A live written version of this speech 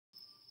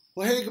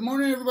Well, hey, good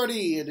morning,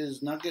 everybody. It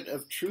is Nugget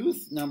of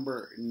Truth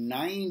number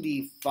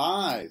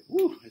 95.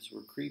 Woo, as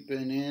we're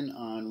creeping in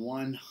on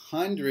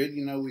 100.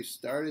 You know, we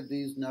started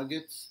these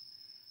nuggets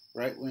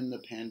right when the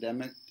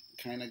pandemic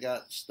kind of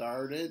got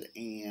started,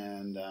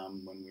 and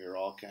when we were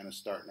all kind of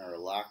starting our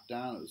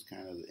lockdown, it was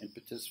kind of the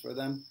impetus for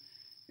them.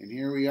 And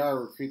here we are,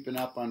 we're creeping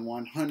up on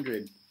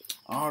 100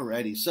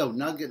 already. So,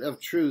 Nugget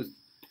of Truth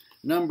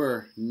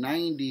number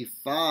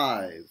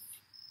 95.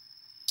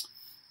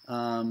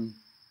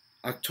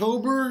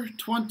 October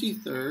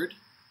 23rd,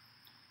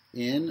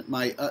 in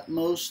my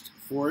utmost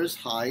for his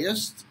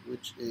highest,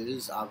 which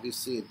is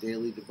obviously a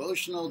daily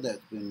devotional that's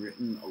been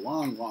written a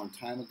long, long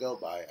time ago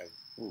by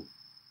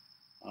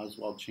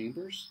Oswald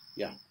Chambers.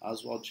 Yeah,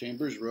 Oswald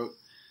Chambers wrote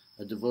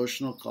a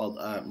devotional called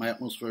My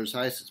Utmost for His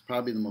Highest. It's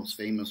probably the most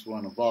famous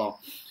one of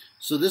all.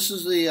 So this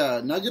is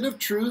the Nugget of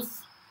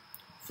Truth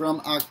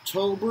from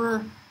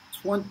October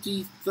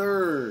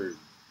 23rd.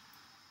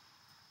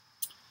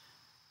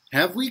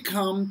 Have we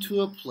come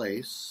to a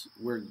place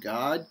where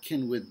God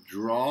can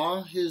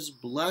withdraw His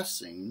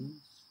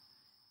blessings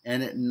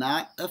and it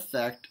not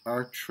affect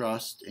our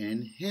trust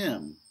in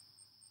Him?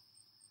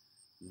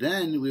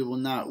 Then we will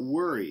not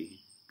worry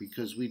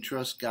because we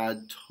trust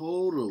God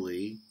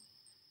totally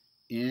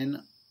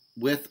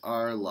with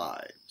our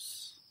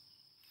lives.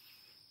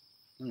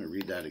 I'm going to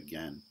read that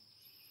again.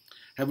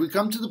 Have we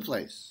come to the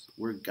place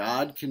where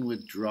God can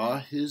withdraw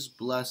His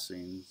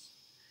blessings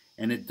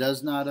and it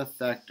does not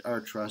affect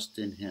our trust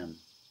in Him?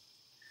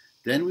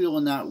 Then we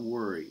will not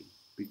worry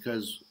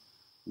because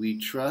we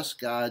trust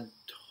God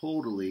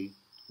totally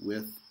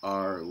with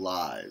our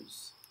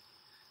lives.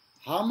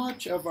 How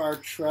much of our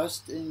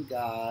trust in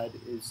God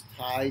is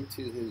tied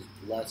to His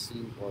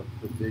blessing or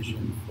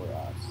provision for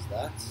us?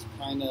 That's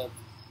kind of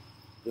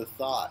the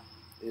thought,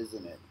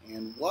 isn't it?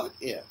 And what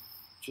if,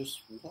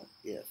 just what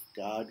if,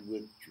 God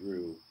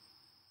withdrew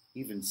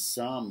even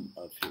some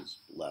of His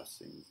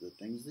blessings, the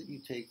things that you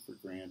take for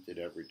granted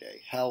every day?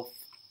 Health,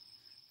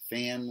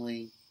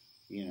 family,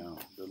 the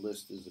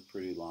list is a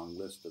pretty long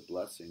list of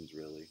blessings,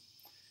 really.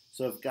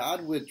 So if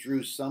God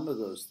withdrew some of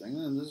those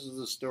things, and this is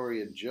the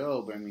story of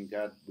Job,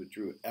 God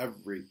withdrew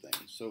everything.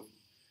 So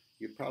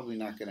you're probably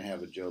not going to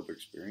have a Job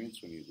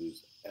experience when you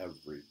lose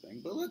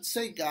everything. But let's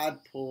say God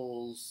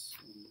pulls,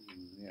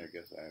 I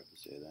guess I have to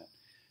say that.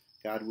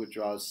 God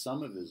withdraws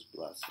some of His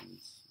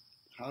blessings.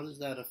 How does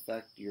that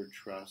affect your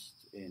trust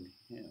in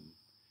Him?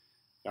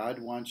 God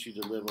wants you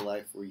to live a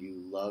life where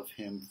you love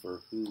Him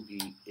for who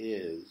He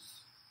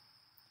is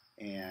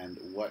and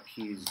what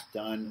He's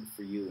done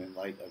for you in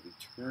light of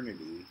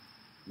eternity,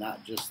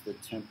 not just the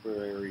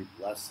temporary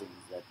blessings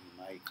that He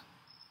might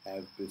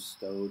have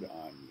bestowed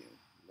on you.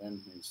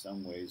 Then in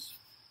some ways,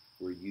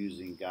 we're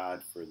using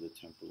God for the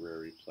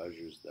temporary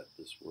pleasures that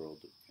this world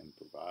can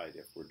provide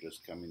if we're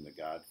just coming to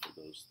God for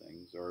those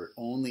things, or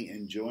only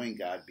enjoying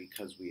God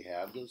because we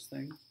have those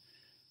things.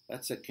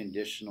 That's a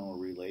conditional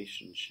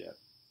relationship.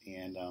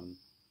 And,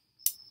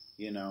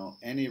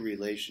 any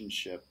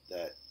relationship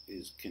that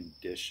is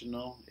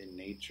conditional in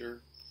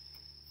nature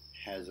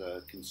has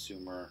a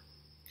consumer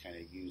kind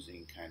of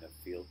using kind of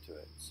feel to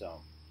it.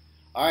 So,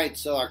 all right,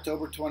 so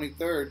October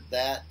 23rd,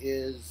 that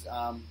is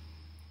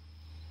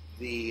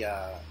the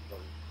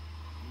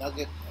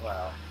Nugget.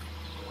 Wow,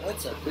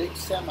 that's a big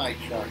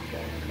semi-truck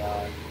going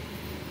by.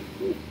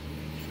 I'm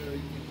sure you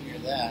can hear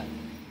that.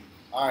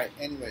 All right,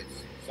 anyways,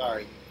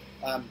 sorry.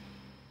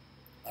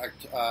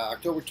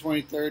 October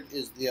 23rd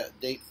is the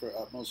date for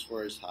Utmost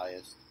for His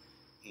Highest,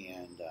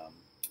 and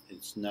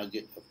it's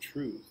Nugget of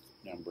Truth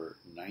number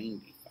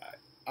 95.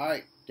 All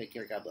right, take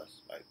care. God bless.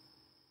 Bye.